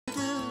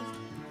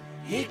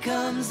Here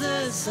comes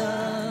the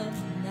sun,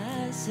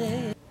 I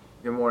say.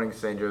 Good morning,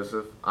 St.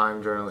 Joseph.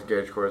 I'm journalist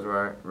Gage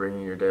Korsmeyer,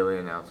 bringing you your daily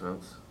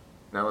announcements.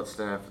 Now let's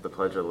stand for the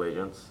Pledge of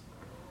Allegiance.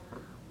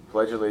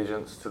 Pledge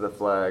allegiance to the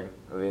flag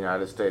of the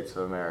United States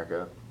of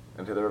America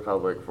and to the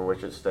republic for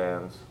which it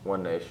stands,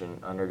 one nation,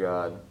 under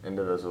God,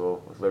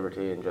 indivisible, with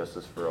liberty and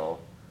justice for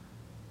all.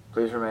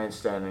 Please remain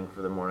standing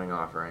for the morning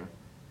offering.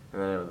 In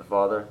the name of the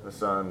Father, the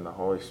Son, and the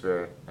Holy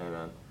Spirit.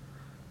 Amen.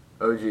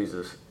 O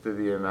Jesus, through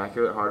the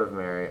Immaculate Heart of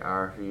Mary,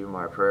 I offer you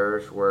my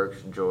prayers, works,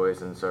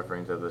 joys, and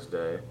sufferings of this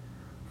day,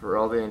 for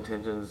all the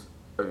intentions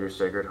of your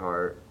Sacred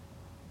Heart,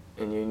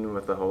 in union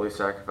with the holy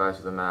sacrifice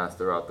of the Mass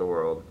throughout the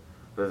world,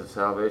 for the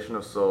salvation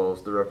of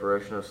souls, the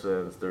reparation of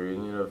sins, the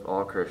reunion of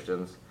all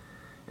Christians,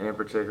 and in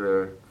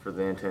particular for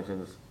the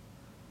intentions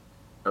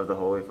of the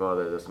Holy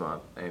Father this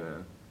month.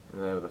 Amen. In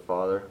the name of the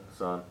Father,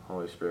 Son,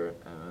 Holy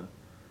Spirit. Amen.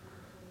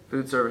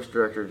 Food Service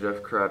Director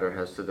Jeff Crowder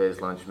has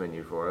today's lunch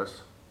menu for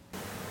us.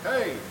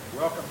 Hey,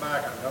 welcome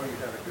back. I know you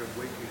had a good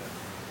weekend.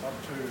 Up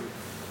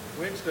to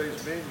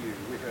Wednesday's menu,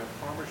 we have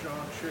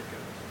Parmesan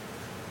chicken,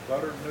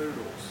 buttered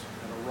noodles,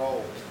 and a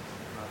roll.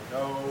 I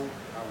know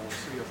I will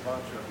see a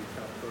bunch of you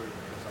come through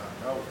because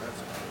I know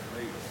that's a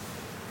good meal.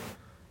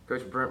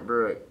 Coach Brent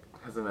Brewick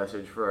has a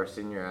message for our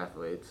senior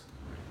athletes.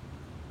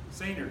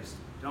 Seniors,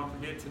 don't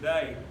forget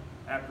today,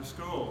 after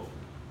school,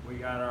 we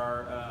got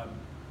our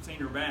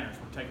senior banners.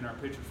 We're taking our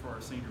pictures for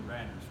our senior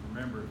banners.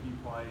 Remember, if you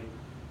play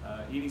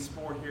any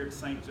sport here at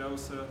St.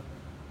 Joseph,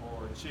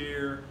 or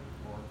cheer,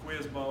 or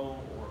quiz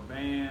bowl, or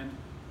band,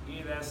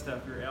 any of that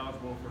stuff, you're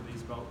eligible for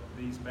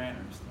these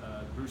banners.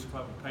 The Booster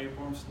Club will pay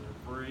for them, so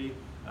they're free.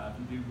 If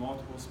you do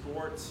multiple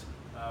sports,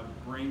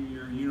 bring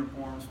your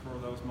uniforms for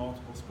those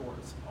multiple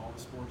sports, all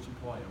the sports you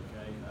play,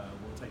 okay?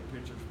 We'll take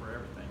pictures for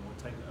everything.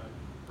 We'll take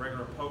a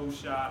regular pose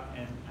shot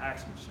and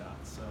action shot.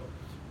 So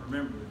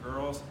remember, the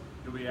girls,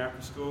 you'll be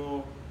after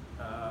school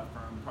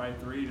from probably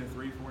 3 to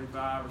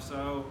 3:45 or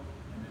so,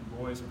 and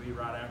then boys will be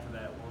right after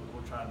that.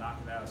 We'll try to knock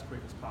it out as quick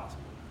as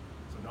possible.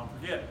 So don't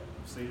forget,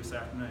 we'll see you this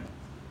afternoon.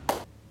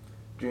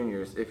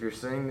 Juniors, if you're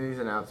seeing these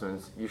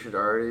announcements, you should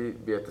already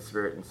be at the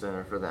Spirit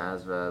Center for the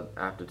ASVAB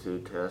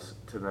aptitude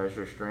test to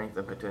measure strength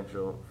and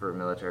potential for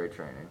military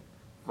training.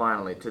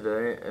 Finally,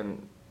 today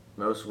and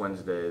most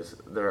Wednesdays,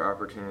 there are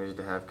opportunities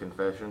to have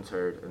confessions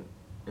heard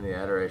in the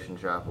Adoration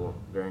Chapel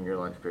during your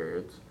lunch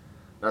periods.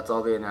 That's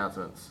all the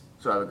announcements,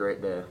 so have a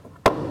great day.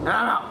 And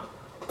I'm out!